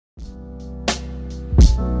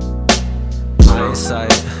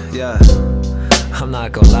hindsight, yeah, I'm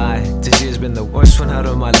not gonna lie, this year's been the worst one out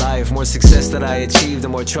of my life. More success that I achieved, the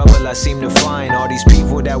more trouble I seem to find. All these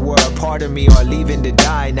people that were a part of me are leaving to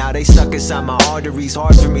die. Now they stuck inside my arteries,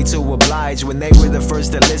 hard for me to oblige. When they were the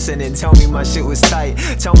first to listen and tell me my shit was tight.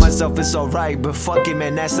 Tell myself it's alright, but fuck it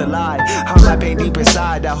man, that's a lie. How my pain deep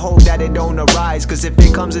inside, I hope that it don't arise. Cause if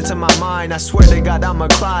it comes into my mind, I swear to God I'ma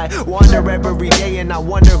cry. Wonder every day and I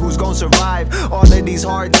wonder who's gonna survive all of these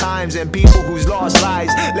hard times and people who's lost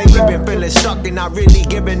lives. Lately been feeling stuck and not really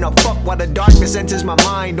giving a fuck while the darkness enters my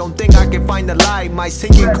mind. Don't think I can find the light, might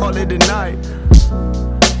sink and call it a night.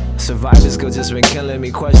 Survivor's guilt just been killing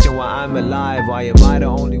me. Question why I'm alive, why am I the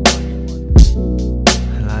only one?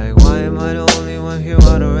 Like why am I the only one here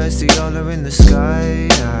while the rest of y'all are in the sky?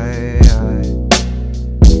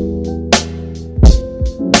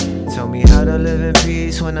 Tell me how to live in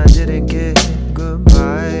peace when I didn't get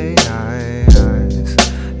goodbye.